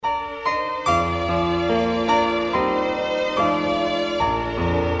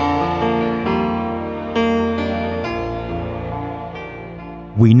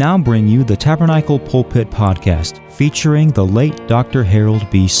We now bring you the Tabernacle Pulpit Podcast, featuring the late Dr. Harold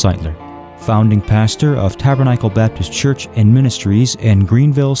B. Sightler, founding pastor of Tabernacle Baptist Church and Ministries in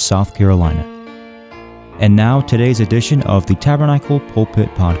Greenville, South Carolina. And now, today's edition of the Tabernacle Pulpit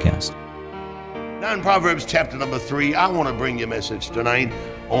Podcast. Now in Proverbs chapter number 3, I want to bring you a message tonight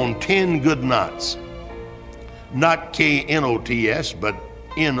on 10 good knots. Not K-N-O-T-S, but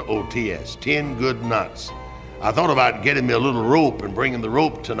N-O-T-S, 10 good knots. I thought about getting me a little rope and bringing the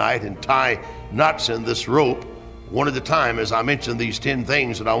rope tonight and tie knots in this rope one at a time as I mentioned these 10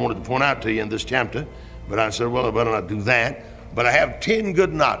 things that I wanted to point out to you in this chapter. But I said, well, I better not do that. But I have 10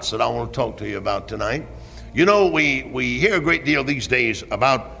 good knots that I want to talk to you about tonight. You know, we hear a great deal these days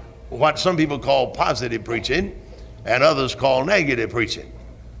about what some people call positive preaching and others call negative preaching.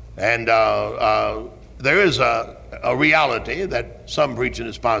 And there is a reality that some preaching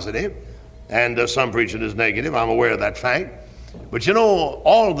is positive and some preaching is negative. I'm aware of that fact. But you know,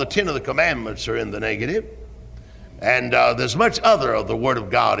 all of the 10 of the commandments are in the negative. And there's much other of the Word of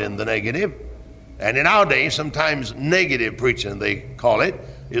God in the negative. And in our day, sometimes negative preaching, they call it,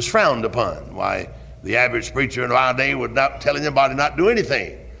 is frowned upon. Why, the average preacher in our day would not tell anybody not to do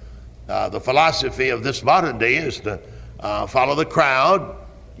anything. The philosophy of this modern day is to follow the crowd,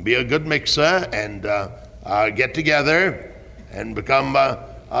 be a good mixer, and get together and become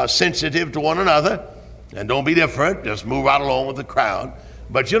sensitive to one another, and don't be different, just move right along with the crowd.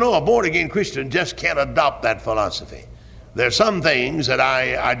 But you know, a born-again Christian just can't adopt that philosophy. There's some things that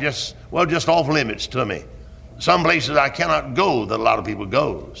I just off limits to me. Some places I cannot go that a lot of people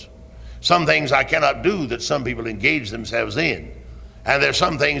goes. Some things I cannot do that some people engage themselves in. And there's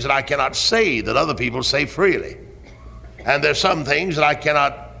some things that I cannot say that other people say freely. And there's some things that I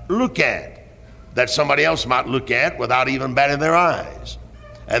cannot look at that somebody else might look at without even batting their eyes.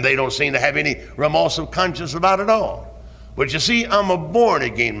 And they don't seem to have any remorse of conscience about it all. But you see, I'm a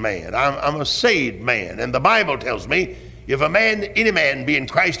born-again man. I'm a saved man. And the Bible tells me, if any man be in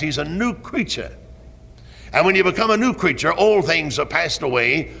Christ, he's a new creature. And when you become a new creature, old things are passed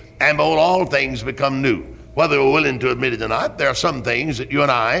away, and behold, all things become new. Whether we're willing to admit it or not, there are some things that you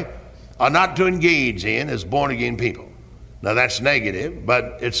and I are not to engage in as born-again people. Now, that's negative,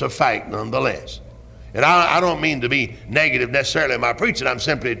 but it's a fact nonetheless. And I don't mean to be negative necessarily in my preaching. I'm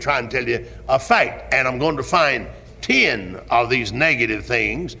simply trying to tell you a fact. And I'm going to find 10 of these negative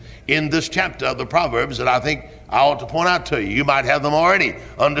things in this chapter of the Proverbs that I think I ought to point out to you. You might have them already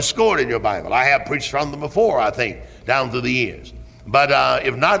underscored in your Bible. I have preached from them before, I think, down through the years. But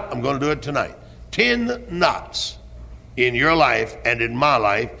if not, I'm going to do it tonight. 10 knots in your life and in my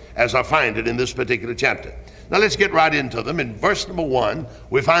life as I find it in this particular chapter. Now let's get right into them. In verse number 1,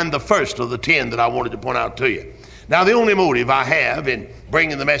 we find the first of the 10 that I wanted to point out to you. Now the only motive I have in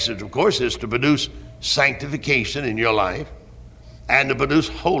bringing the message, of course, is to produce sanctification in your life and to produce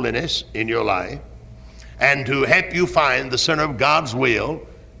holiness in your life and to help you find the center of God's will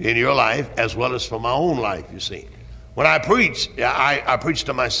in your life as well as for my own life, you see. When I preach, I preach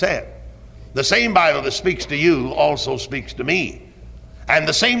to myself. The same Bible that speaks to you also speaks to me. And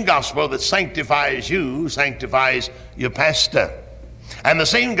the same gospel that sanctifies you sanctifies your pastor. And the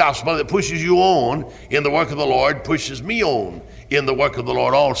same gospel that pushes you on in the work of the Lord pushes me on in the work of the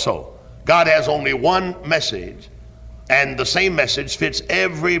Lord also. God has only one message, and the same message fits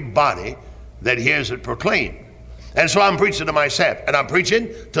everybody that hears it proclaimed. And so I'm preaching to myself, and I'm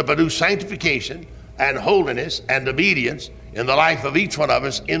preaching to produce sanctification and holiness and obedience in the life of each one of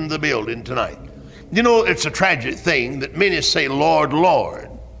us in the building tonight. You know, it's a tragic thing that many say, Lord, Lord,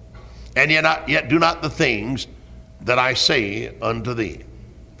 and yet do not the things that I say unto thee.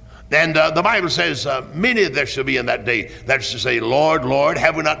 And the Bible says, many there shall be in that day that shall say, Lord, Lord,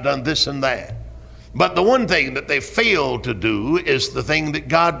 have we not done this and that? But the one thing that they fail to do is the thing that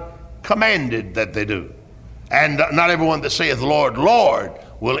God commanded that they do. And not everyone that saith, Lord, Lord,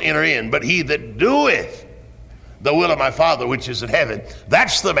 will enter in, but he that doeth the will of my Father which is in heaven,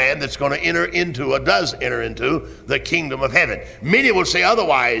 that's the man that's going to enter into or does enter into the kingdom of heaven. Many will say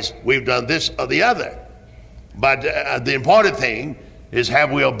otherwise, we've done this or the other. But the important thing is,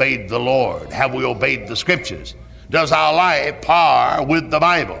 have we obeyed the Lord? Have we obeyed the scriptures? Does our life par with the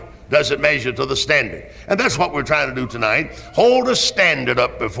Bible? Does it measure to the standard? And that's what we're trying to do tonight. Hold a standard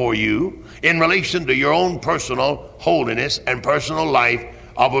up before you in relation to your own personal holiness and personal life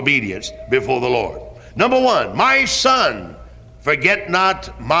of obedience before the Lord. Number 1, my son, forget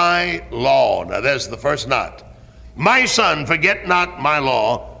not my law. Now there's the first knot. My son, forget not my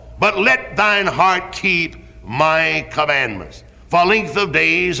law, but let thine heart keep my commandments. For length of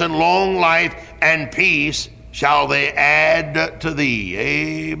days and long life and peace shall they add to thee.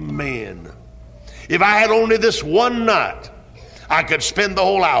 Amen. If I had only this one knot, I could spend the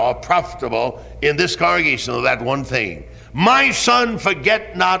whole hour profitable in this congregation of that one thing. My son,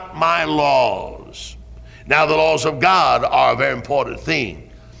 forget not my laws. Now, the laws of God are a very important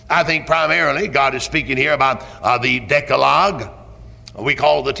thing. I think primarily God is speaking here about the Decalogue. We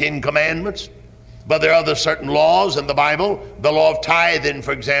call the Ten Commandments. But there are other certain laws in the Bible. The law of tithing,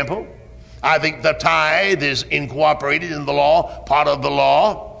 for example. I think the tithe is incorporated in the law, part of the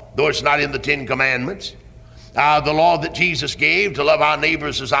law, though it's not in the Ten Commandments. The law that Jesus gave to love our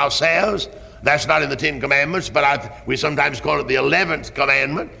neighbors as ourselves, that's not in the Ten Commandments, but we sometimes call it the 11th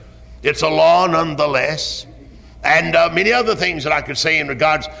commandment. It's a law nonetheless. And many other things that I could say in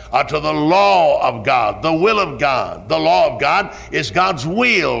regards to the law of God, the will of God. The law of God is God's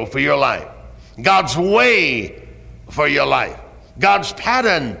will for your life, God's way for your life, God's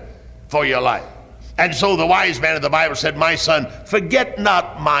pattern for your life. And so the wise man of the Bible said, my son, forget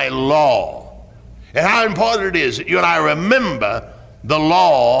not my law. And how important it is that you and I remember the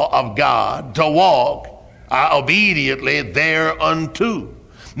law of God, to walk obediently thereunto.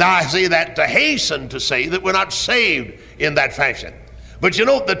 Now, I say that to hasten to say that we're not saved in that fashion. But you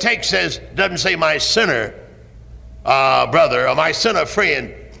know, the text doesn't say my sinner brother or my sinner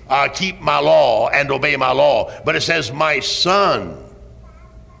friend keep my law and obey my law. But it says, my son,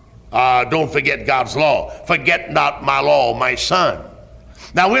 don't forget God's law. Forget not my law, my son.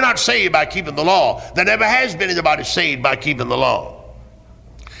 Now, we're not saved by keeping the law. There never has been anybody saved by keeping the law.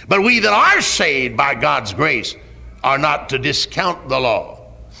 But we that are saved by God's grace are not to discount the law.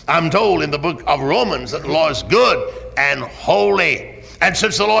 I'm told in the book of Romans that the law is good and holy. And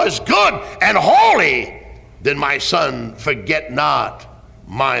since the law is good and holy, then my son, forget not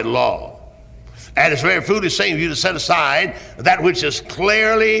my law. And it's a very foolish thing for you to set aside that which is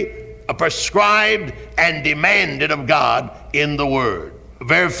clearly prescribed and demanded of God in the Word. A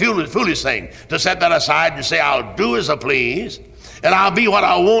very foolish thing to set that aside and say, I'll do as I please, and I'll be what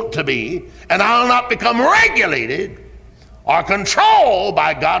I want to be, and I'll not become regulated or controlled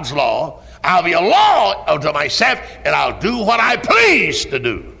by God's law. I'll be a law unto myself, and I'll do what I please to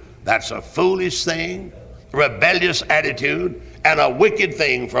do. That's a foolish thing, rebellious attitude, and a wicked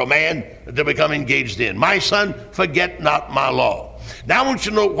thing for a man to become engaged in. My son, forget not my law. Now I want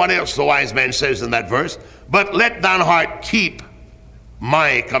you to know what else the wise man says in that verse. But let thine heart keep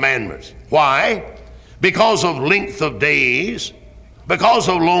my commandments. Why? Because of length of days, because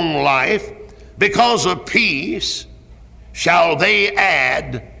of long life, because of peace, shall they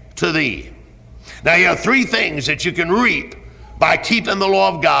add to thee. Now, you have three things that you can reap by keeping the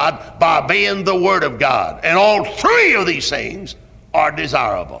law of God, by obeying the word of God. And all three of these things are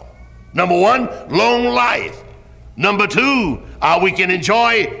desirable. Number one, long life. Number two, we can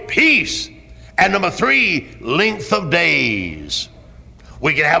enjoy peace. And number three, length of days.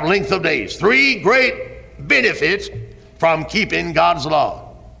 We can have length of days. Three great benefits from keeping God's law.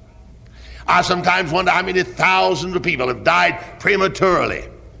 I sometimes wonder how many thousands of people have died prematurely.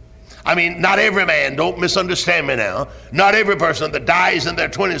 I mean, not every man, don't misunderstand me now, not every person that dies in their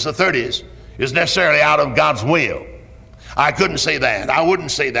 20s or 30s is necessarily out of God's will. I couldn't say that. I wouldn't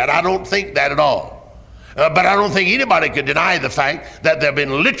say that. I don't think that at all. But I don't think anybody could deny the fact that there have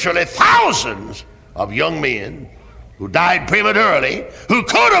been literally thousands of young men who died prematurely, who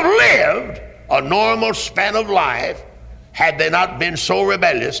could have lived a normal span of life had they not been so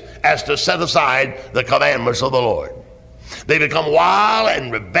rebellious as to set aside the commandments of the Lord. They become wild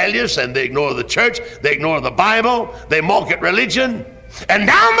and rebellious, and they ignore the church, they ignore the Bible, they mock at religion, and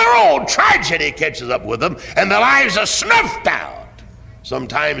down the road tragedy catches up with them, and their lives are snuffed out.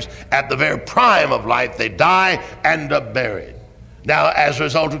 Sometimes at the very prime of life they die and are buried. Now, as a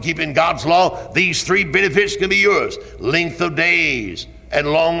result of keeping God's law, these three benefits can be yours: length of days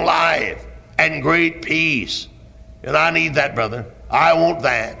and long life and great peace. And I need that, brother. I want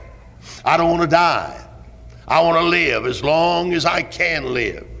that. I don't want to die. I want to live as long as I can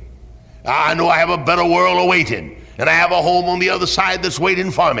live. I know I have a better world awaiting, and I have a home on the other side that's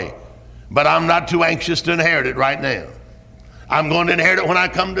waiting for me. But I'm not too anxious to inherit it right now. I'm going to inherit it when I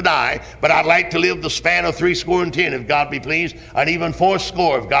come to die, but I'd like to live the span of 70 if God be pleased, and even 80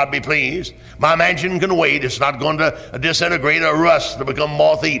 if God be pleased. My mansion can wait. It's not going to disintegrate or rust to become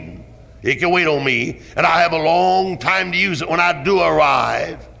moth-eaten. It can wait on me, and I have a long time to use it when I do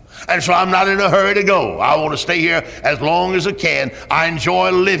arrive. And so I'm not in a hurry to go. I want to stay here as long as I can. I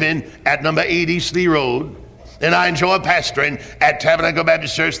enjoy living at number 8 East Lee Road, and I enjoy pastoring at Tabernacle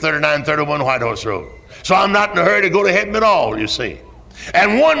Baptist Church, 3931 Whitehorse Road. So I'm not in a hurry to go to heaven at all, you see.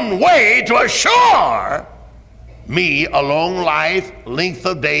 And one way to assure me a long life, length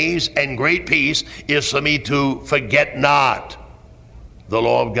of days, and great peace is for me to forget not the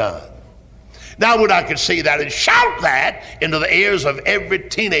law of God. Now, would I could say that and shout that into the ears of every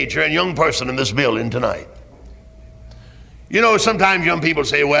teenager and young person in this building tonight. You know, sometimes young people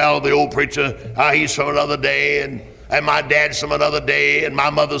say, well, the old preacher, he's from another day, and my dad's from another day, and my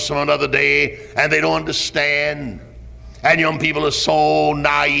mother's from another day, and they don't understand. And young people are so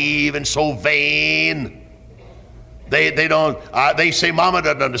naive and so vain. They say mama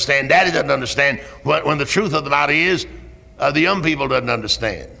doesn't understand, daddy doesn't understand, when the truth of the matter is, the young people doesn't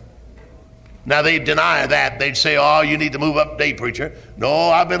understand. Now, they deny that. They'd say, oh, you need to move up today, preacher. No,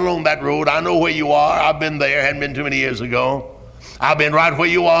 I've been along that road. I know where you are. I've been there. Hadn't been too many years ago. I've been right where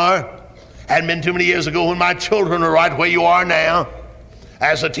you are. Hadn't been too many years ago when my children are right where you are now.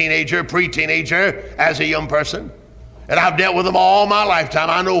 As a teenager, pre-teenager, as a young person. And I've dealt with them all my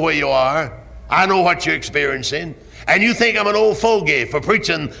lifetime. I know where you are. I know what you're experiencing. And you think I'm an old fogey for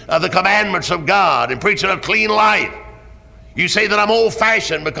preaching the commandments of God and preaching a clean life. You say that I'm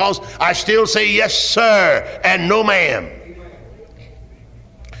old-fashioned because I still say yes, sir, and no, ma'am.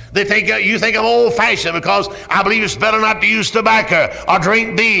 You think I'm old-fashioned because I believe it's better not to use tobacco or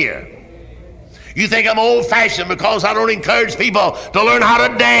drink beer. You think I'm old-fashioned because I don't encourage people to learn how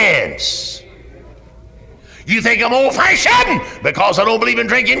to dance. You think I'm old-fashioned because I don't believe in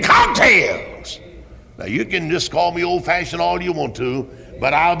drinking cocktails. Now, you can just call me old-fashioned all you want to,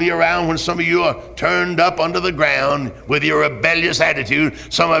 but I'll be around when some of you are turned up under the ground with your rebellious attitude.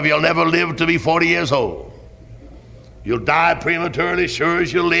 Some of you will never live to be 40 years old. You'll die prematurely, sure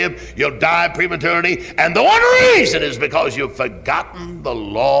as you live. You'll die prematurely. And the one reason is because you've forgotten the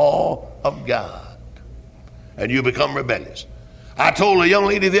law of God. And you become rebellious. I told a young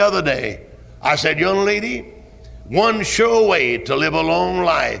lady the other day, I said, young lady, one sure way to live a long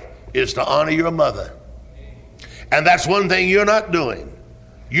life is to honor your mother. And that's one thing you're not doing.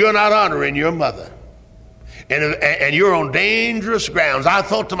 You're not honoring your mother. And you're on dangerous grounds. I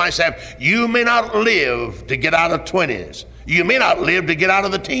thought to myself, you may not live to get out of 20s. You may not live to get out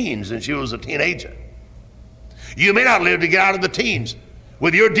of the teens, and she was a teenager. You may not live to get out of the teens.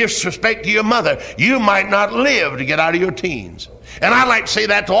 With your disrespect to your mother, you might not live to get out of your teens. And I'd like to say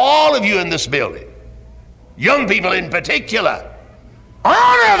that to all of you in this building. Young people in particular.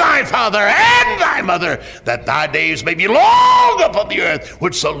 Honor thy father and thy mother, that thy days may be long upon the earth,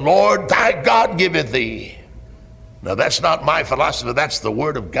 which the Lord thy God giveth thee. Now, that's not my philosophy. That's the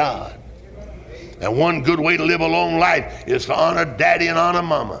word of God. And one good way to live a long life is to honor daddy and honor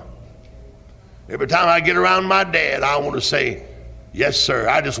mama. Every time I get around my dad, I want to say, yes, sir.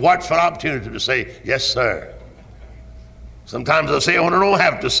 I just watch for an opportunity to say, yes, sir. Sometimes I say it when I don't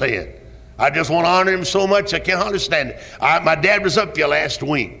have to say it. I just want to honor him so much I can't understand it. My dad was up here last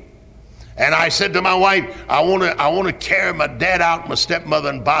week, and I said to my wife, I want to carry my dad out, my stepmother,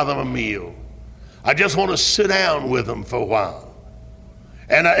 and buy them a meal. I just want to sit down with them for a while.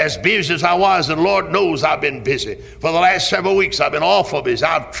 And as busy as I was, and Lord knows I've been busy. For the last several weeks, I've been awful busy.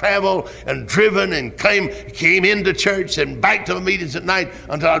 I've traveled and driven and came into church and back to the meetings at night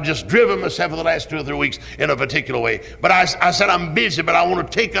until I've just driven myself for the last 2 or 3 weeks in a particular way. But I said, I'm busy, but I want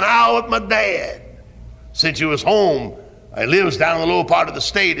to take an hour with my dad. Since he was home, he lives down in the lower part of the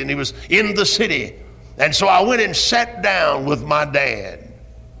state, and he was in the city. And so I went and sat down with my dad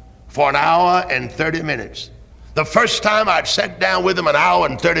for an hour and 30 minutes. The first time I'd sat down with him an hour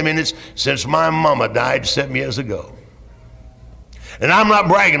and 30 minutes since my mama died 7 years ago. And I'm not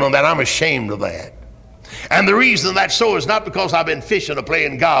bragging on that. I'm ashamed of that. And the reason that's so is not because I've been fishing or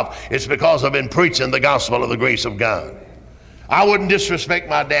playing golf. It's because I've been preaching the gospel of the grace of God. I wouldn't disrespect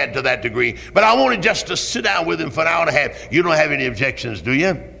my dad to that degree, but I wanted just to sit down with him for an hour and a half. You don't have any objections, do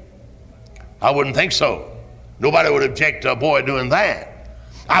you? I wouldn't think so. Nobody would object to a boy doing that.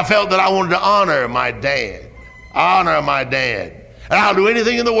 I felt that I wanted to honor my dad. Honor my dad. And I'll do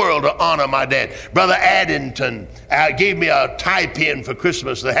anything in the world to honor my dad. Brother Addington gave me a tie pin for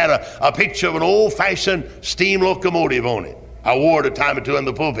Christmas that had a picture of an old-fashioned steam locomotive on it. I wore it a time or two in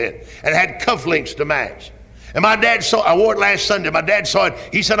the pulpit. And it had cufflinks to match. And my dad saw, I wore it last Sunday. My dad saw it.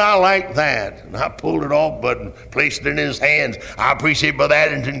 He said, I like that. And I pulled it off, but placed it in his hands. I appreciate Brother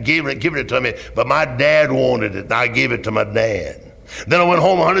Addington giving it to me. But my dad wanted it, and I gave it to my dad. Then I went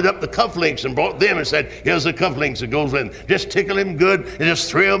home and hunted up the cufflinks and brought them and said, here's the cufflinks that goes with them. Just tickle him good. It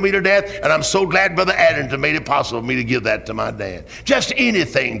just thrilled me to death. And I'm so glad Brother Addington made it possible for me to give that to my dad. Just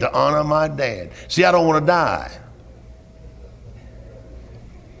anything to honor my dad. See, I don't want to die.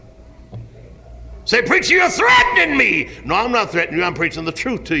 Say, preacher, you're threatening me. No, I'm not threatening you. I'm preaching the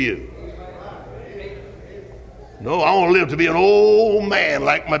truth to you. No, I want to live to be an old man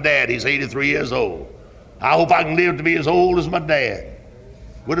like my dad. He's 83 years old. I hope I can live to be as old as my dad.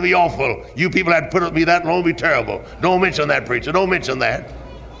 Would it be awful? You people had to put up with me that long, it'd be terrible. Don't mention that, preacher. Don't mention that.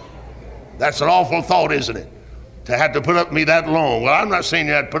 That's an awful thought, isn't it? To have to put up with me that long. Well, I'm not saying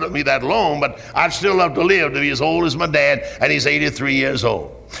you have to put up with me that long, but I'd still love to live to be as old as my dad, and he's 83 years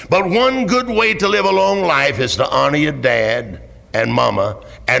old. But one good way to live a long life is to honor your dad and mama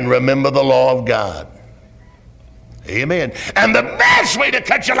and remember the law of God. Amen. And the best way to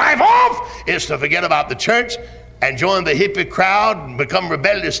cut your life off is to forget about the church and join the hippie crowd and become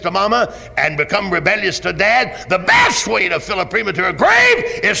rebellious to mama and become rebellious to dad. The best way to fill a premature grave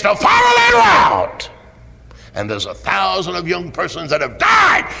is to follow that route. And there's 1,000 of young persons that have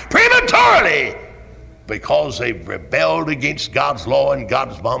died prematurely because they've rebelled against God's law and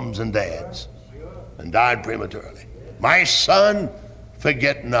God's moms and dads and died prematurely. My son,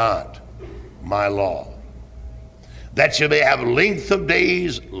 forget not my law, that you may have length of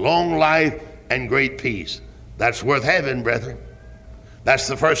days, long life, and great peace. That's worth having, brethren. That's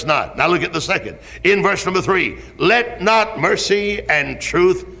the first not. Now look at the second. In verse number 3, let not mercy and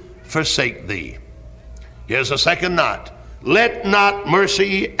truth forsake thee. Here's the second not. Let not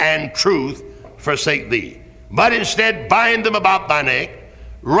mercy and truth forsake thee, but instead bind them about thy neck,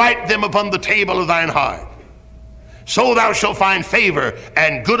 write them upon the table of thine heart. So thou shalt find favor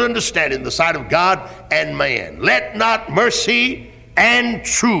and good understanding in the sight of God and man. Let not mercy and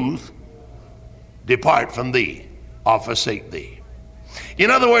truth depart from thee or forsake thee. In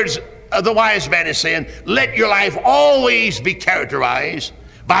other words, the wise man is saying, let your life always be characterized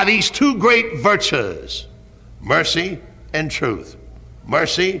by these two great virtues, mercy and truth.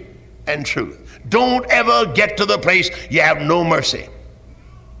 Mercy and truth. Don't ever get to the place you have no mercy.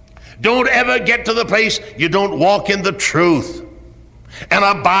 Don't ever get to the place you don't walk in the truth and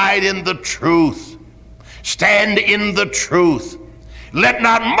abide in the truth. Stand in the truth. Let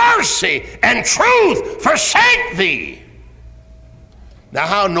not mercy and truth forsake thee. Now,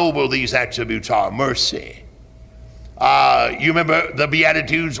 how noble these attributes are. Mercy. You remember the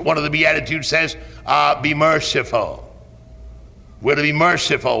Beatitudes? One of the Beatitudes says, be merciful. We're to be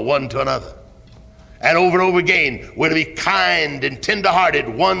merciful one to another. And over again, we're to be kind and tenderhearted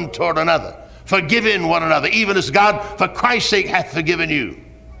one toward another, forgiving one another, even as God, for Christ's sake, hath forgiven you.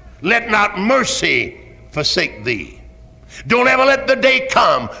 Let not mercy forsake thee. Don't ever let the day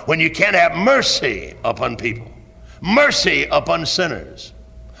come when you can't have mercy upon people, mercy upon sinners,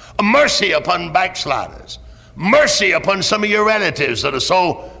 mercy upon backsliders, mercy upon some of your relatives that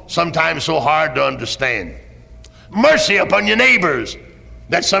are sometimes so hard to understand, mercy upon your neighbors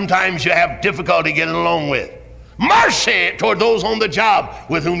that sometimes you have difficulty getting along with, mercy toward those on the job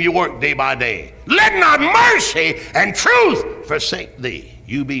with whom you work day by day. Let not mercy and truth forsake thee.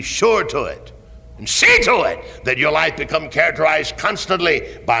 You be sure to it and see to it that your life become characterized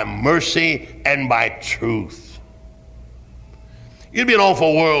constantly by mercy and by truth. It'd be an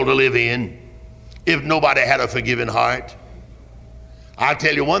awful world to live in if nobody had a forgiving heart. I'll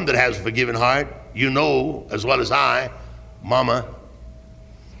tell you one that has a forgiving heart. You know as well as I, Mama.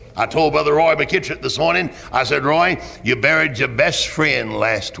 I told Brother Roy McKittrick this morning, I said, Roy, you buried your best friend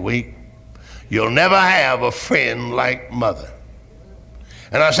last week. You'll never have a friend like Mother.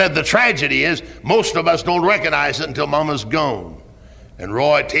 And I said, the tragedy is most of us don't recognize it until Mama's gone. And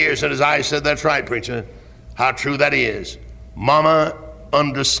Roy, tears in his eyes, said, that's right, preacher. How true that is. Mama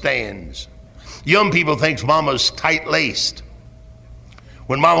understands. Young people think Mama's tight-laced.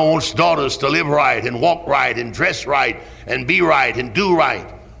 When Mama wants daughters to live right and walk right and dress right and be right and do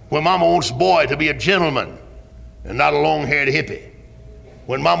right. When Mama wants boy to be a gentleman and not a long-haired hippie.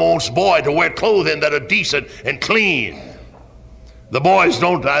 When Mama wants boy to wear clothing that are decent and clean. The boys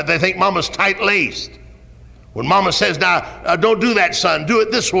don't, they think Mama's tight-laced. When Mama says, now, don't do that, son, do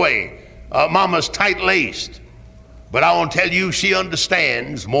it this way. Mama's tight-laced. But I want to tell you, she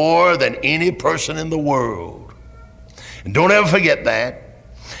understands more than any person in the world. And don't ever forget that.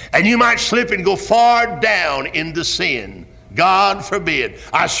 And you might slip and go far down into sin. God forbid.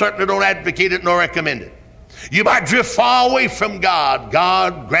 I certainly don't advocate it nor recommend it. You might drift far away from God.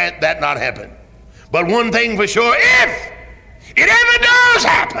 God grant that not happen. But one thing for sure, if it ever does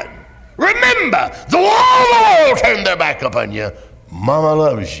happen, remember, though all the world turn their back upon you, Mama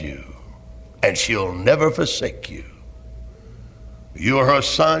loves you, and she'll never forsake you. You're her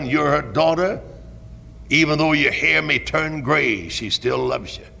son, you're her daughter. Even though your hair may turn gray, she still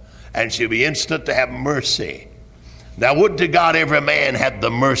loves you, and she'll be instant to have mercy. Now, would to God every man had the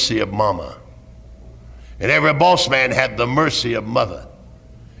mercy of Mama, and every boss man had the mercy of Mother,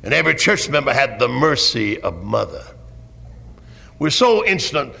 and every church member had the mercy of Mother. We're so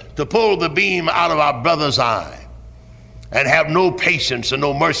instant to pull the beam out of our brother's eye and have no patience and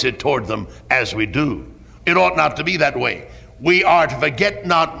no mercy toward them as we do. It ought not to be that way. We are to forget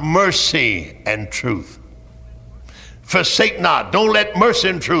not mercy and truth. forsake not. Don't let mercy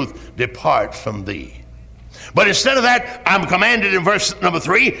and truth depart from thee. But instead of that, I'm commanded in verse number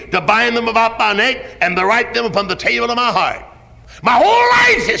 3 to bind them about my neck and to write them upon the table of my heart. My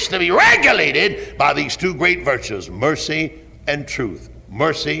whole life is to be regulated by these two great virtues, mercy and truth.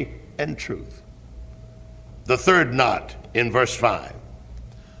 Mercy and truth. The third knot in verse 5.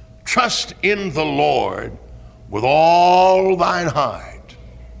 Trust in the Lord with all thine heart,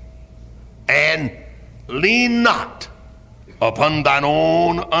 and lean not upon thine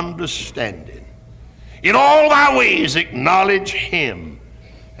own understanding. In all thy ways acknowledge him,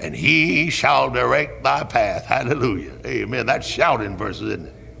 and he shall direct thy path. Hallelujah. Amen. That's shouting verses, isn't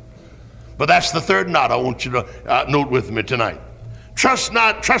it? But that's the third knot I want you to note with me tonight. Trust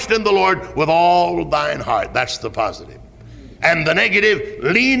in the Lord with all thine heart. That's the positive. And the negative,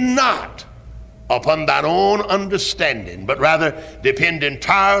 lean not upon thine own understanding, but rather depend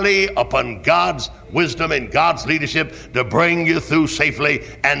entirely upon God's wisdom and God's leadership to bring you through safely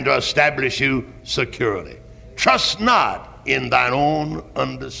and to establish you securely. Trust not in thine own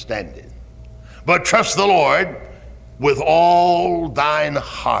understanding, but trust the Lord with all thine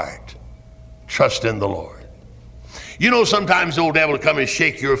heart. Trust in the Lord. You know, sometimes the old devil will come and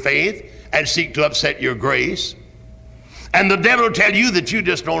shake your faith and seek to upset your grace. And the devil will tell you that you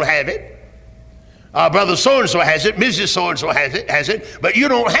just don't have it. Brother so-and-so has it, Mrs. so-and-so has it, but you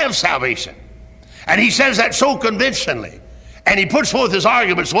don't have salvation. And he says that so convincingly. And he puts forth his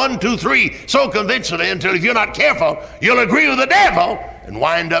arguments, 1, 2, 3, so convincingly until if you're not careful, you'll agree with the devil and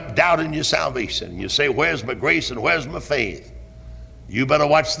wind up doubting your salvation. You say, where's my grace and where's my faith? You better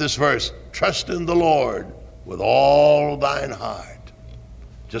watch this verse. Trust in the Lord with all thine heart.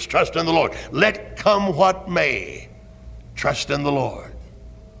 Just trust in the Lord. Let come what may. Trust in the Lord.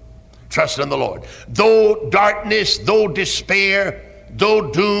 Trust in the Lord. Though darkness, though despair, though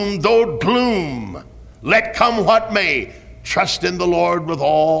doom, though gloom, let come what may, trust in the Lord with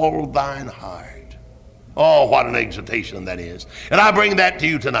all thine heart. Oh, what an exhortation that is. And I bring that to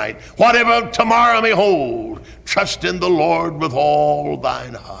you tonight. Whatever tomorrow may hold, trust in the Lord with all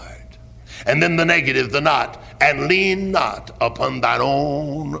thine heart. And then the negative, the not, and lean not upon thine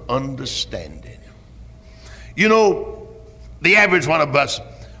own understanding. You know, the average one of us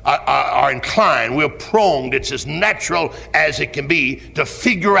are inclined, we're prone, it's as natural as it can be to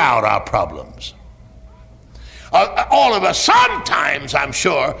figure out our problems. All of us sometimes, I'm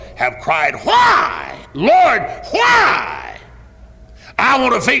sure, have cried, why? Lord, why? I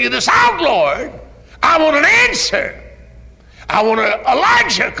want to figure this out, Lord. I want an answer. I want a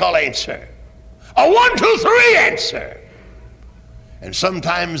logical answer. A 1, 2, 3 answer. And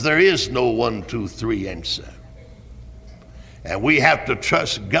sometimes there is no 1, 2, 3 answer. And we have to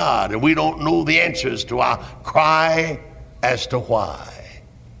trust God, and we don't know the answers to our cry as to why.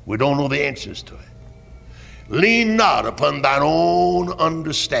 We don't know the answers to it. Lean not upon thine own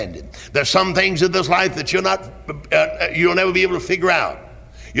understanding. There's some things in this life that you'll never be able to figure out.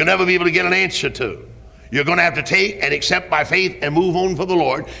 You'll never be able to get an answer to. You're going to have to take and accept by faith and move on for the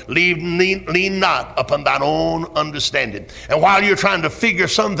Lord. Lean not upon thine own understanding. And while you're trying to figure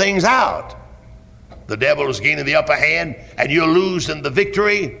some things out, the devil is gaining the upper hand, and you're losing the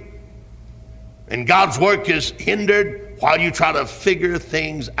victory. And God's work is hindered while you try to figure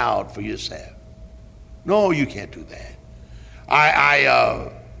things out for yourself. No, you can't do that. I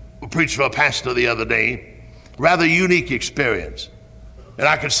preached for a pastor the other day, rather unique experience. And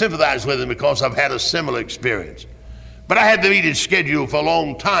I could sympathize with him because I've had a similar experience. But I had the meeting scheduled for a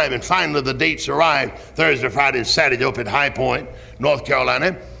long time, and finally the dates arrived, Thursday, Friday, and Saturday up at High Point, North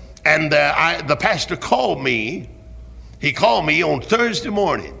Carolina. And the pastor called me. He called me on Thursday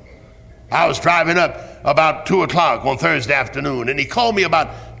morning. I was driving up about 2 o'clock on Thursday afternoon, and he called me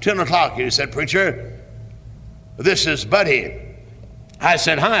about 10 o'clock, and he said, Preacher, this is Buddy. I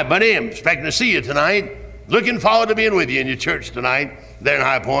said, hi, Buddy. I'm expecting to see you tonight. Looking forward to being with you in your church tonight there in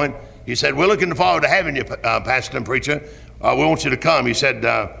High Point. He said, we're looking forward to having you, Pastor and Preacher. We want you to come. He said,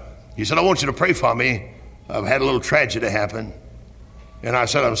 I want you to pray for me. I've had a little tragedy happen. And I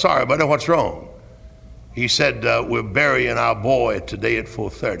said, I'm sorry, buddy, what's wrong? He said, we're burying our boy today at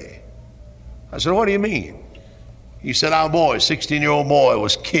 4:30. I said, what do you mean? He said, our boy, 16-year-old boy,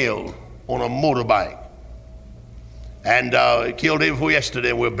 was killed on a motorbike. And killed day before yesterday,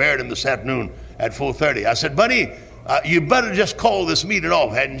 and we buried him this afternoon at 4:30. I said, buddy, you better just call this meeting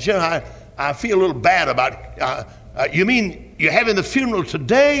off, hadn't you? I feel a little bad about it. You mean you're having the funeral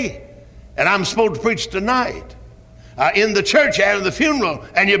today, and I'm supposed to preach tonight? In the church after the funeral,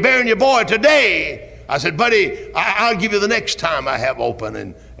 and you're burying your boy today. I said, buddy, I'll give you the next time I have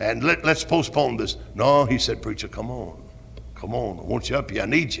open, and let's postpone this. No, he said, Preacher, come on. I want you up here. I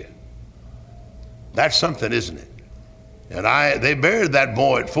need you. That's something, isn't it? And they buried that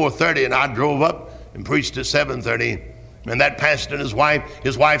boy at 4:30, and I drove up and preached at 7:30. And that pastor and his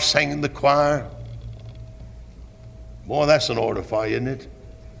wife sang in the choir. Boy, that's an order for you, isn't it?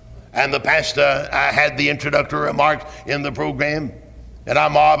 And the pastor had the introductory remarks in the program. And I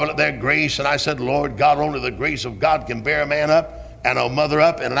marveled at their grace, and I said, Lord God, only the grace of God can bear a man up and a mother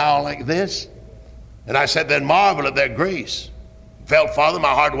up in an hour like this. And I said, then marvel at their grace. Felt for them,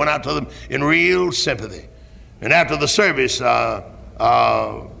 my heart went out to them in real sympathy. And after the service, Buddy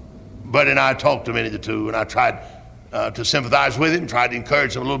and I talked a minute or two, and I tried to sympathize with him, tried to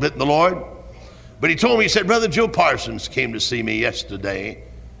encourage him a little bit in the Lord. But he told me, he said, Brother Joe Parsons came to see me yesterday,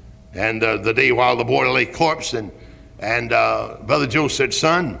 and the day while the boy lay corpse, and Brother Joe said,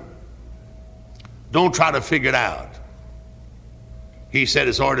 son, don't try to figure it out. He said,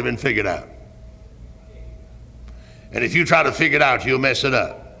 it's already been figured out. And if you try to figure it out, you'll mess it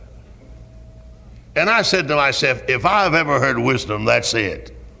up. And I said to myself, if I've ever heard wisdom, that's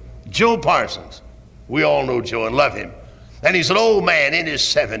it. Joe Parsons. We all know Joe and love him. And he's an old man in his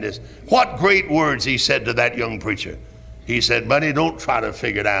 70s. What great words he said to that young preacher. He said, buddy, don't try to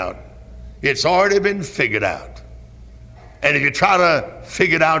figure it out. It's already been figured out. And if you try to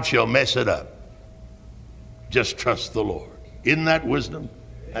figure it out, you'll mess it up. Just trust the Lord. Isn't that wisdom?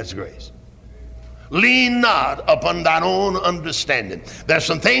 That's grace. Lean not upon thine own understanding. There's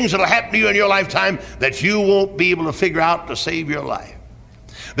some things that will happen to you in your lifetime that you won't be able to figure out to save your life.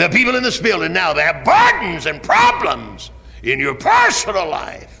 There are people in this building now that have burdens and problems in your personal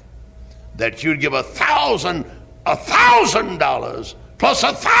life that you'd give $1,000 plus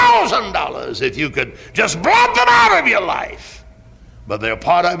 $1,000 if you could just blot them out of your life. But they're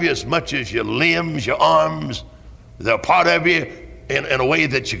part of you as much as your limbs, your arms. They're part of you in a way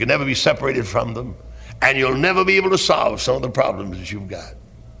that you can never be separated from them, and you'll never be able to solve some of the problems that you've got.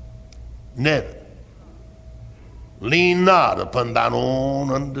 Never. Lean not upon thine own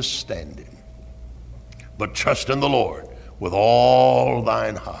understanding, but trust in the Lord with all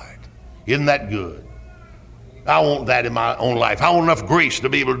thine heart. Isn't that good? I want that in my own life. I want enough grace to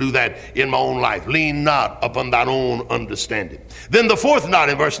be able to do that in my own life. Lean not upon thine own understanding. Then the fourth not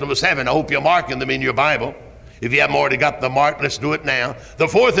in verse number 7, I hope you're marking them in your Bible. If you haven't already got the mark, let's do it now. The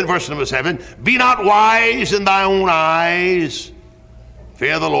fourth in verse number 7, be not wise in thy own eyes.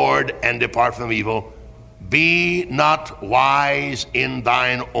 Fear the Lord and depart from evil. Be not wise in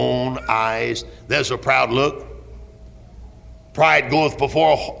thine own eyes. There's a proud look. Pride goeth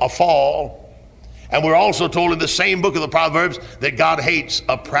before a fall. And we're also told in the same book of the Proverbs that God hates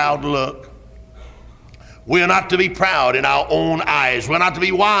a proud look. We are not to be proud in our own eyes. We're not to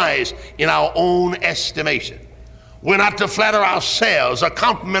be wise in our own estimation. We're not to flatter ourselves or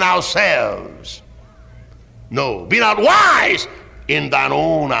compliment ourselves. No, be not wise in thine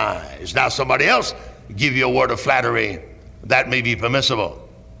own eyes. Now somebody else give you a word of flattery, that may be permissible.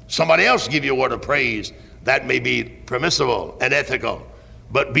 Somebody else give you a word of praise, that may be permissible and ethical.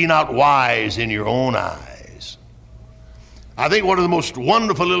 But be not wise in your own eyes. I think one of the most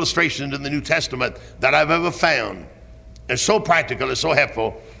wonderful illustrations in the New Testament that I've ever found, and so practical and so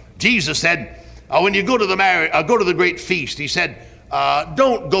helpful, Jesus said, when you go to the great feast, he said,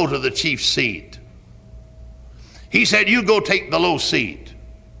 don't go to the chief seat. He said, you go take the low seat.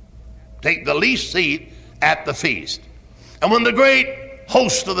 Take the least seat at the feast. And when the great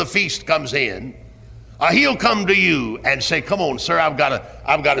host of the feast comes in, he'll come to you and say, come on, sir, I've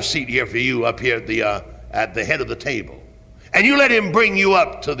got a seat here for you up here at the head of the table. And you let him bring you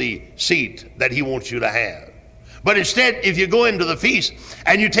up to the seat that he wants you to have. But instead, if you go into the feast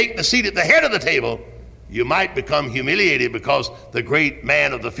and you take the seat at the head of the table, you might become humiliated because the great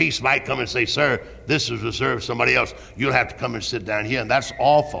man of the feast might come and say, sir, this is reserved for somebody else. You'll have to come and sit down here. And that's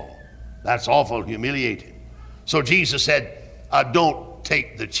awful. That's awful, humiliating. So Jesus said, don't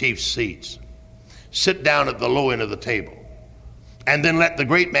take the chief seats. Sit down at the low end of the table. And then let the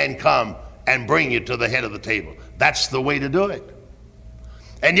great man come and bring you to the head of the table. That's the way to do it.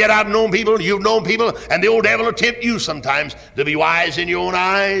 And yet I've known people, you've known people, and the old devil will tempt you sometimes to be wise in your own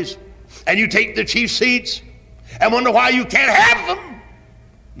eyes. And you take the chief seats and wonder why you can't have them.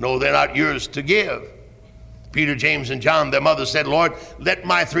 No, they're not yours to give. Peter, James, and John, their mother said, Lord, let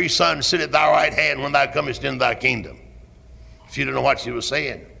my 3 sons sit at thy right hand when thou comest into thy kingdom. She didn't know what she was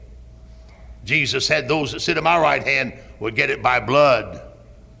saying. Jesus said those that sit at my right hand will get it by blood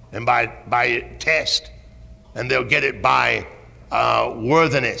and by test, and they'll get it by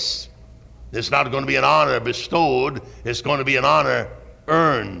worthiness. It's not going to be an honor bestowed, it's going to be an honor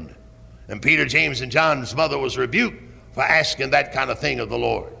earned. And Peter, James, and John's mother was rebuked for asking that kind of thing of the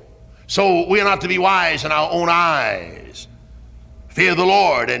Lord. So we are not to be wise in our own eyes. Fear the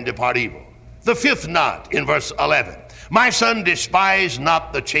Lord and depart evil. The fifth not in verse 11. My son, despise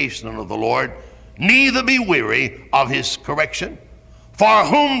not the chastening of the Lord, neither be weary of his correction. For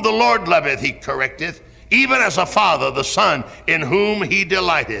whom the Lord loveth, he correcteth, even as a father the son in whom he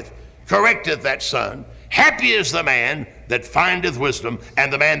delighteth, correcteth that son. Happy is the man that findeth wisdom,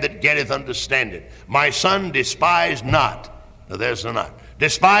 and the man that getteth understanding. My son, despise not. Now there's the not.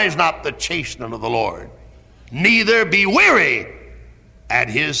 Despise not the chastening of the Lord, neither be weary at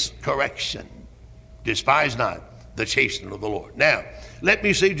his correction. Despise not the chastening of the Lord. Now, let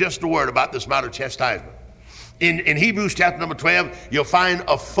me say just a word about this matter of chastisement. In Hebrews chapter number 12, you'll find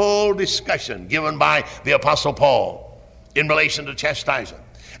a full discussion given by the Apostle Paul in relation to chastisement.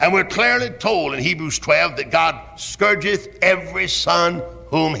 And we're clearly told in Hebrews 12 that God scourgeth every son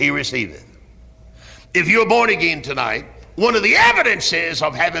whom he receiveth. If you're born again tonight, one of the evidences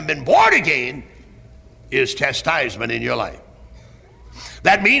of having been born again is chastisement in your life.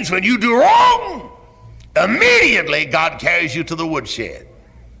 That means when you do wrong, immediately God carries you to the woodshed.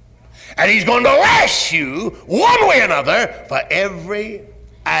 And he's going to lash you one way or another for every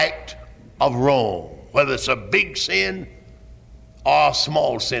act of wrong, whether it's a big sin or a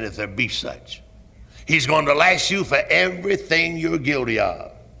small sin, if there be such. He's going to lash you for everything you're guilty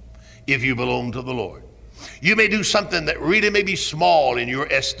of if you belong to the Lord. You may do something that really may be small in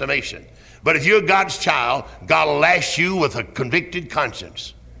your estimation, but if you're God's child, God will lash you with a convicted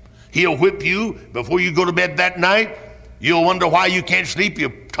conscience. He'll whip you before you go to bed that night. You'll wonder why you can't sleep. You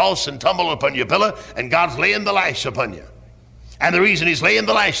toss and tumble upon your pillow, and God's laying the lash upon you. And the reason he's laying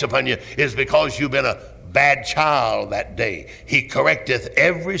the lash upon you is because you've been a bad child that day. He correcteth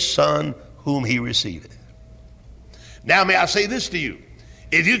every son whom he receiveth. Now may I say this to you.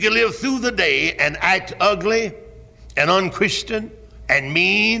 If you can live through the day and act ugly and unchristian and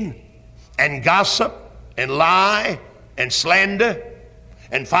mean and gossip and lie and slander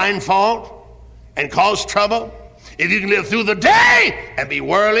and find fault and cause trouble, if you can live through the day and be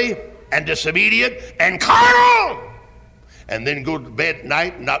worldly and disobedient and carnal, and then go to bed at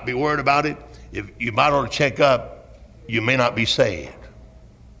night and not be worried about it, if you might ought to check up, you may not be saved.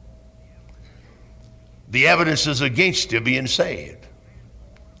 The evidence is against you being saved.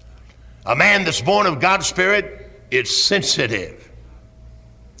 A man that's born of God's Spirit is sensitive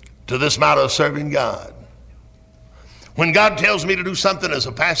to this matter of serving God. When God tells me to do something as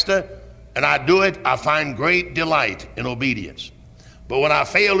a pastor and I do it, I find great delight in obedience. But when I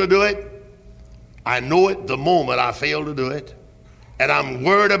fail to do it, I know it the moment I fail to do it. And I'm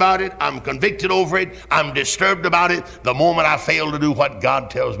worried about it. I'm convicted over it. I'm disturbed about it the moment I fail to do what God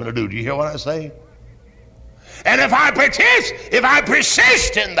tells me to do. Do you hear what I say? And if I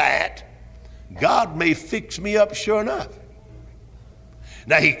persist in that, God may fix me up sure enough.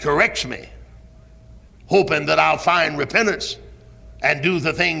 Now he corrects me, hoping that I'll find repentance and do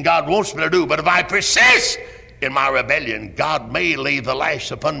the thing God wants me to do. But if I persist in my rebellion, God may lay the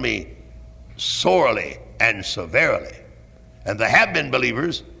lash upon me sorely and severely. And there have been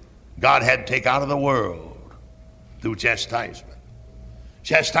believers God had to take out of the world through chastisement.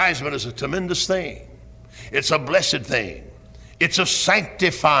 Chastisement is a tremendous thing. It's a blessed thing. It's a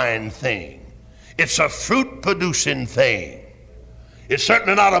sanctifying thing. It's a fruit-producing thing. It's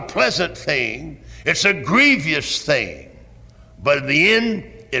certainly not a pleasant thing. It's a grievous thing. But in the end,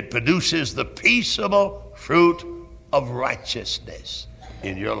 it produces the peaceable fruit of righteousness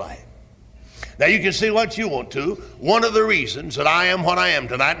in your life. Now, you can say what you want to. One of the reasons that I am what I am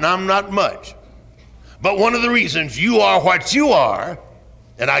tonight, and I'm not much, but one of the reasons you are what you are,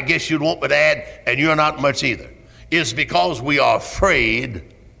 and I guess you'd want me to add, and you're not much either, is because we are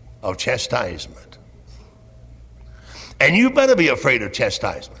afraid of chastisement. And you better be afraid of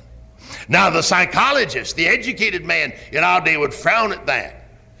chastisement. Now, the psychologist, the educated man in our day would frown at that.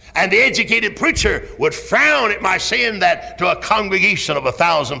 And the educated preacher would frown at my saying that to a congregation of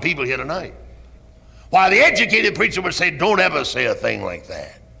 1,000 people here tonight. While the educated preacher would say, don't ever say a thing like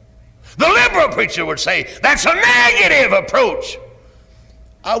that. The liberal preacher would say, that's a negative approach.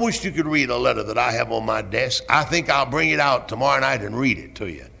 I wish you could read a letter that I have on my desk. I think I'll bring it out tomorrow night and read it to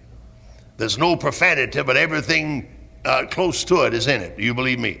you. There's no profanity, but everything close to it is in it. Do you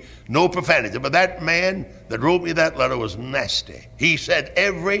believe me? No profanity. But that man that wrote me that letter was nasty. He said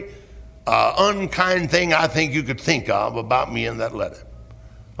every unkind thing I think you could think of about me in that letter.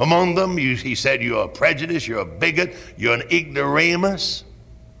 Among them, he said, you're a prejudice, you're a bigot, you're an ignoramus.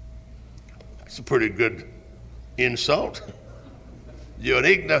 That's a pretty good insult. You're an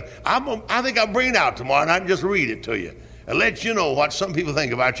ignorant. I think I'll bring it out tomorrow night and just read it to you and let you know what some people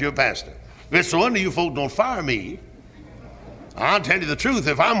think about your pastor. It's no wonder you folks don't fire me. I'll tell you the truth.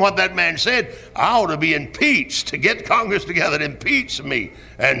 If I'm what that man said, I ought to be impeached, to get Congress together and impeach me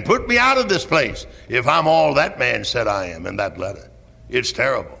and put me out of this place if I'm all that man said I am in that letter. It's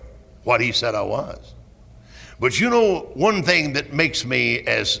terrible what he said I was. But you know, one thing that makes me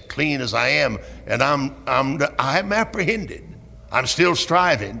as clean as I am, and I'm apprehended. I'm still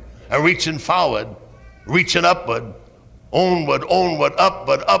striving and reaching forward, reaching upward, onward,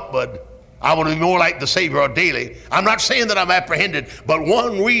 upward. I want to be more like the Savior daily. I'm not saying that I'm apprehended, but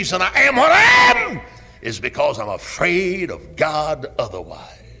one reason I am what I am is because I'm afraid of God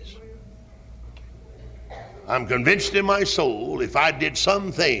otherwise. I'm convinced in my soul if I did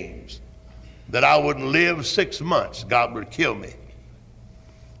some things that I wouldn't live 6 months, God would kill me.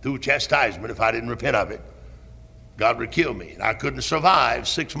 Through chastisement, if I didn't repent of it, God would kill me. And I couldn't survive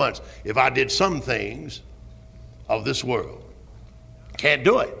 6 months if I did some things of this world. Can't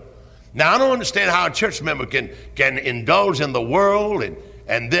do it. Now, I don't understand how a church member can indulge in the world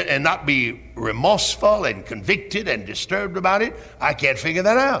and not be remorseful and convicted and disturbed about it. I can't figure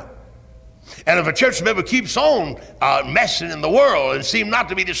that out. And if a church member keeps on messing in the world and seem not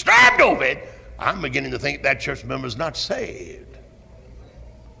to be disturbed over it, I'm beginning to think that church member is not saved.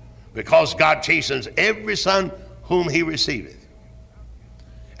 Because God chastens every son whom he receiveth.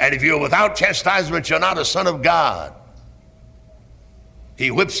 And if you're without chastisement, you're not a son of God.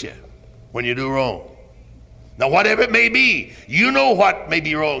 He whips you when you do wrong. Now, whatever it may be, you know what may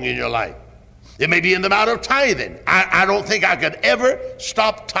be wrong in your life. It may be in the matter of tithing. I don't think I could ever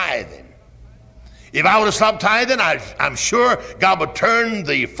stop tithing. If I would have stopped tithing, I'm sure God would turn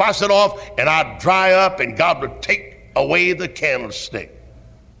the faucet off and I'd dry up and God would take away the candlestick.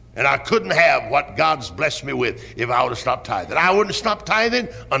 And I couldn't have what God's blessed me with if I would have stopped tithing. I wouldn't stop tithing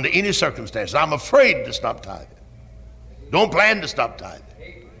under any circumstances. I'm afraid to stop tithing. Don't plan to stop tithing.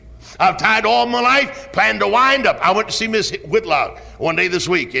 I've tithed all my life, planned to wind up. I went to see Miss Whitlock one day this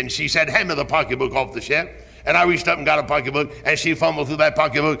week, and she said, hand me the pocketbook off the shelf. And I reached up and got a pocketbook, and she fumbled through that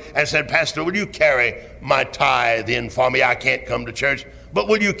pocketbook and said, Pastor, will you carry my tithe in for me? I can't come to church, but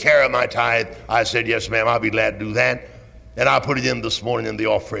will you carry my tithe? I said, yes, ma'am, I'll be glad to do that. And I put it in this morning in the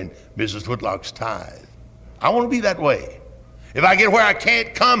offering, Mrs. Whitlock's tithe. I want to be that way. If I get where I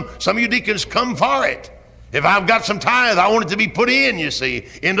can't come, some of you deacons come for it. If I've got some tithe, I want it to be put in, you see,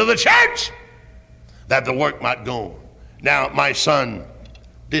 into the church, that the work might go. Now, my son,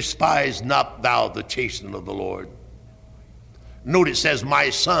 despise not thou the chastening of the Lord. Note it says, my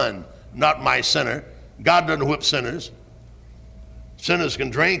son, not my sinner. God doesn't whip sinners. Sinners can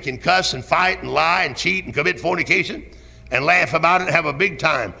drink and cuss and fight and lie and cheat and commit fornication and laugh about it and have a big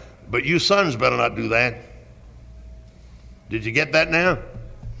time. But you sons better not do that. Did you get that now?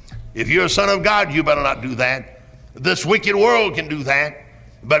 If you're a son of God, you better not do that. This wicked world can do that,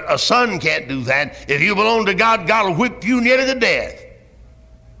 but a son can't do that. If you belong to God, God will whip you nearly to death.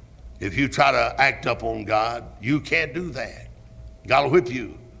 If you try to act up on God, you can't do that. God will whip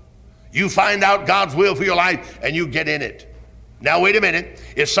you. You find out God's will for your life and you get in it. Now, wait a minute.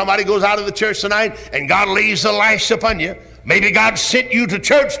 If somebody goes out of the church tonight and God lays the lash upon you, maybe God sent you to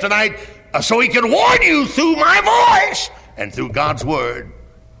church tonight so he can warn you through my voice and through God's word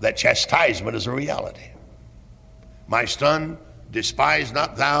that chastisement is a reality. My son, despise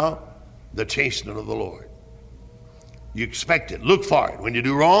not thou the chastening of the Lord. You expect it. Look for it. When you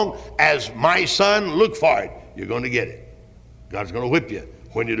do wrong, as my son, look for it. You're going to get it. God's going to whip you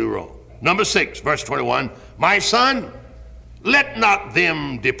when you do wrong. Number 6, verse 21. My son, let not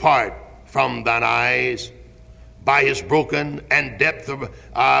them depart from thine eyes by his broken and depth of,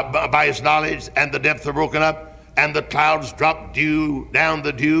 by his knowledge and the depth are broken up, and the clouds drop down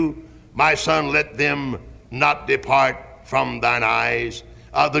the dew. My son, let them not depart from thine eyes.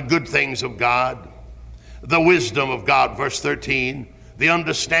 The good things of God, the wisdom of God, verse 13, the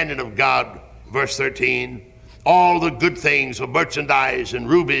understanding of God, verse 13, all the good things of merchandise and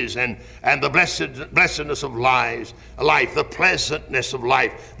rubies and the blessedness of life, the pleasantness of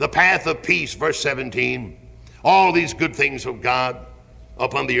life, the path of peace, verse 17, all these good things of God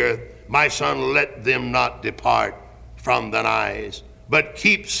upon the earth. My son, let them not depart from thine eyes, but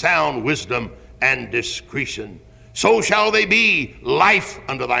keep sound wisdom and discretion. So shall they be life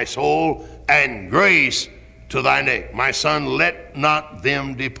unto thy soul and grace to thy neck. My son, let not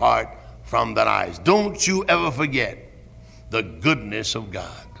them depart from thine eyes. Don't you ever forget the goodness of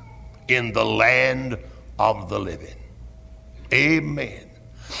God in the land of the living. Amen.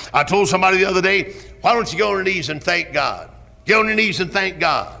 I told somebody the other day, why don't you go on your knees and thank God? Get on your knees and thank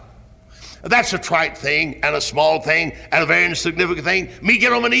God. That's a trite thing and a small thing and a very insignificant thing. Me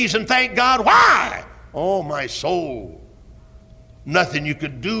get on my knees and thank God. Why? Oh, my soul. Nothing you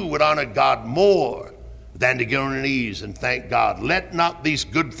could do would honor God more than to get on your knees and thank God. Let not these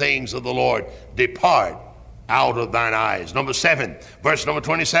good things of the Lord depart out of thine eyes. Number 7, verse number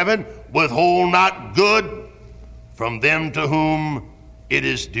 27, withhold not good from them to whom it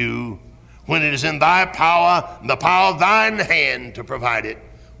is due, when it is in thy power, the power of thine hand to provide it.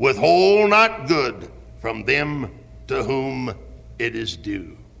 Withhold not good from them to whom it is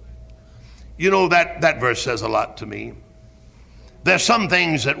due. You know, that verse says a lot to me. There's some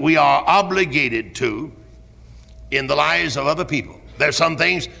things that we are obligated to in the lives of other people. There's some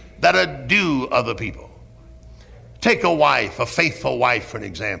things that are due other people. Take a wife, a faithful wife, for an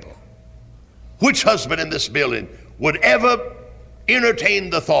example. Which husband in this building would ever entertain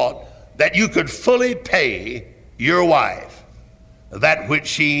the thought that you could fully pay your wife that which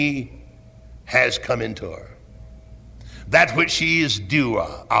she has come into her, that which she is due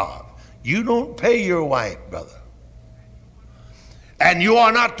of? You don't pay your wife, brother. And you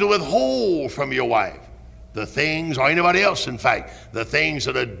are not to withhold from your wife the things, or anybody else, in fact, the things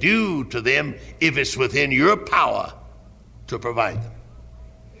that are due to them if it's within your power to provide them.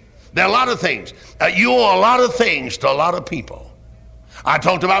 There are a lot of things. You owe a lot of things to a lot of people. I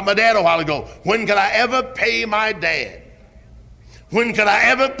talked about my dad a while ago. When could I ever pay my dad? When could I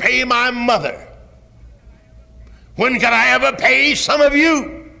ever pay my mother? When could I ever pay some of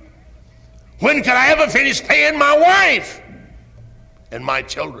you? When could I ever finish paying my wife and my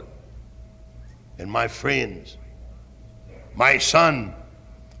children and my friends? My son,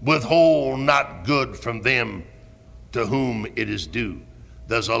 withhold not good from them to whom it is due.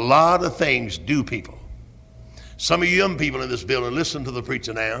 There's a lot of things due people. Some of you young people in this building, listen to the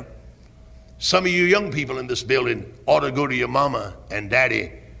preacher now. Some of you young people in this building ought to go to your mama and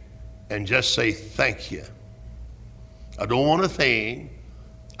daddy and just say thank you. I don't want a thing.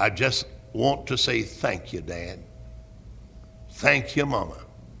 I just want to say thank you, Dad. Thank you, Mama.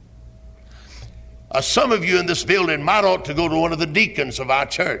 Some of you in this building might ought to go to one of the deacons of our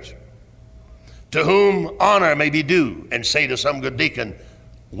church, to whom honor may be due, and say to some good deacon,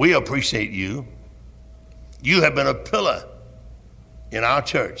 we appreciate you. You have been a pillar in our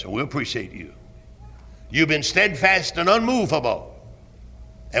church, and we appreciate you. You've been steadfast and unmovable,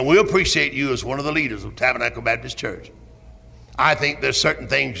 and we appreciate you as one of the leaders of Tabernacle Baptist Church. I think there's certain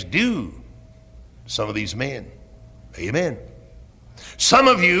things due some of these men. Amen. Some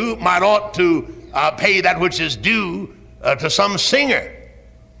of you might ought to pay that which is due to some singer.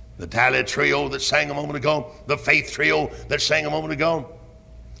 The Tyler Trio that sang a moment ago, the Faith Trio that sang a moment ago,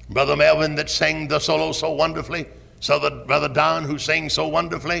 Brother Melvin that sang the solo so wonderfully, so that Brother Don who sings so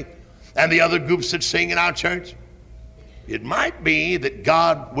wonderfully, and the other groups that sing in our church. It might be that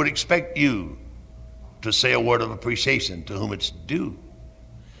God would expect you to say a word of appreciation to whom it's due,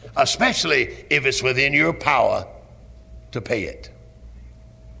 especially if it's within your power to pay it.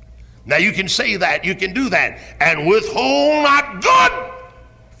 Now you can say that, you can do that, and withhold not good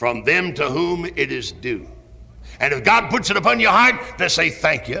from them to whom it is due. And if God puts it upon your heart to say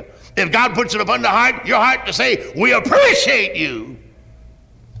thank you, if God puts it upon your heart to say we appreciate you,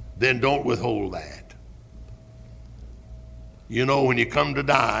 then don't withhold that. You know, when you come to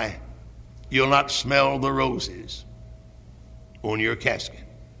die, you'll not smell the roses on your casket.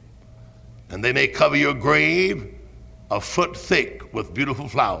 And they may cover your grave a foot thick with beautiful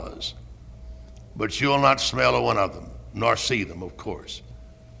flowers, but you'll not smell a one of them, nor see them, of course.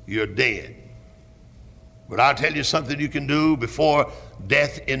 You're dead. But I'll tell you something you can do before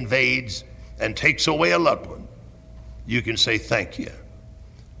death invades and takes away a loved one. You can say thank you.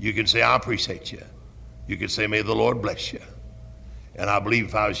 You can say I appreciate you. You can say may the Lord bless you. And I believe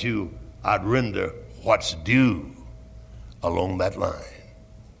if I was you, I'd render what's due along that line.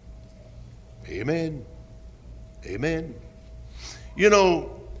 Amen. Amen. You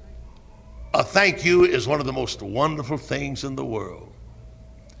know, a thank you is one of the most wonderful things in the world.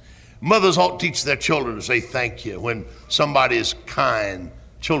 Mothers ought to teach their children to say thank you. When somebody is kind,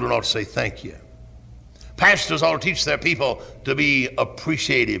 children ought to say thank you. Pastors ought to teach their people to be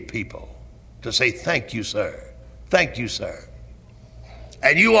appreciative people, to say thank you, sir. Thank you, sir.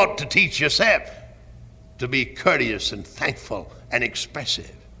 And you ought to teach yourself to be courteous and thankful and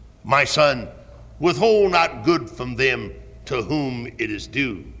expressive. My son, withhold not good from them to whom it is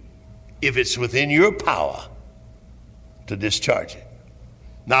due, if it's within your power to discharge it.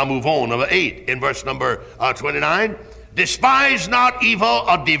 Now move on, number 8, in verse number 29. Devise not evil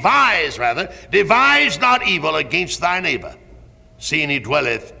against thy neighbor, seeing he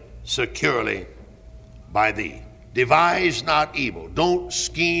dwelleth securely by thee. Devise not evil. Don't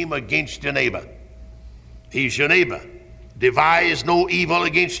scheme against your neighbor. He's your neighbor. Devise no evil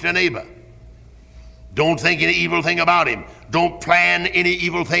against your neighbor. Don't think any evil thing about him. Don't plan any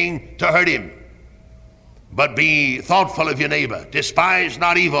evil thing to hurt him. but be thoughtful of your neighbor. Despise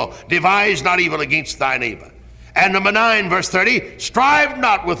not evil, devise not evil against thy neighbor. And number 9, verse 30, strive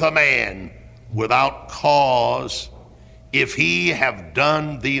not with a man without cause, if he have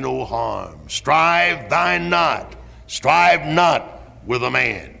done thee no harm. Strive not with a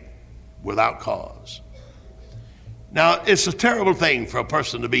man without cause. Now, it's a terrible thing for a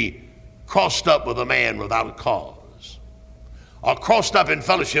person to be crossed up with a man without a cause, or crossed up in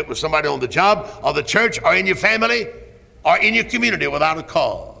fellowship with somebody on the job or the church or in your family or in your community without a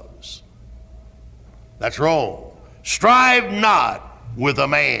cause. That's wrong. Strive not with a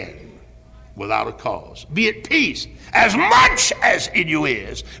man without a cause. Be at peace, as much as in you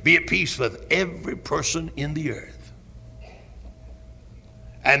is, be at peace with every person in the earth.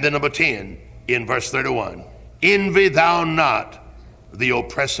 And then number 10, in verse 31, envy thou not the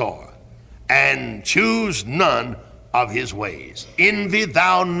oppressor, and choose none of his ways. Envy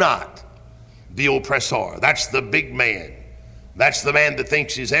thou not the oppressor. That's the big man. That's the man that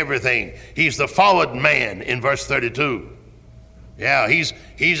thinks he's everything. He's the forward man in verse 32. Yeah, he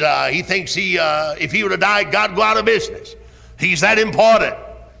thinks if he were to die, God would go out of business. He's that important.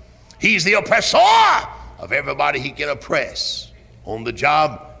 He's the oppressor of everybody he can oppress on the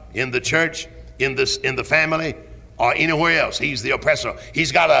job, in the church, in the family, or anywhere else. He's the oppressor.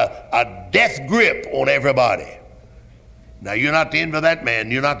 He's got a death grip on everybody. Now, you're not to envy that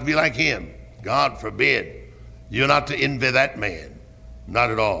man. You're not to be like him. God forbid. You're not to envy that man.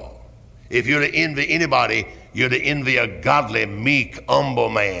 Not at all. If you're to envy anybody, you're to envy a godly, meek, humble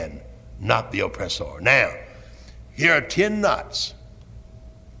man, not the oppressor. Now, here are 10 knots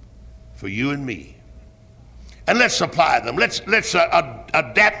for you and me. And let's apply them. Let's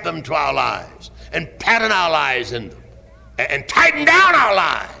adapt them to our lives and pattern our lives in them and tighten down our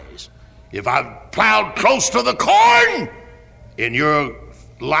lives. If I've plowed close to the corn in your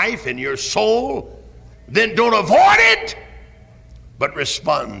life, in your soul, then don't avoid it, but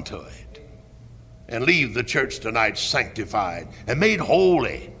respond to it. And leave the church tonight sanctified and made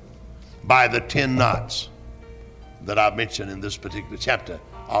holy by the 10 knots that I've mentioned in this particular chapter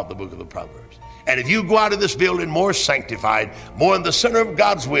of the book of the Proverbs. And if you go out of this building more sanctified, more in the center of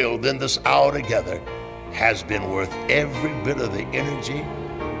God's will, then this hour together has been worth every bit of the energy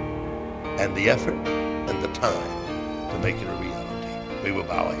and the effort and the time to make it a reality. We will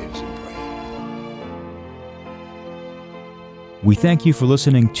bow our heads and pray. We thank you for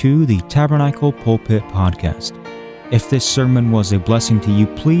listening to the Tabernacle Pulpit Podcast. If this sermon was a blessing to you,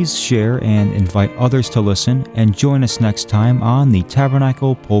 please share and invite others to listen, and join us next time on the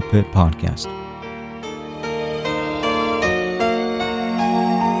Tabernacle Pulpit Podcast.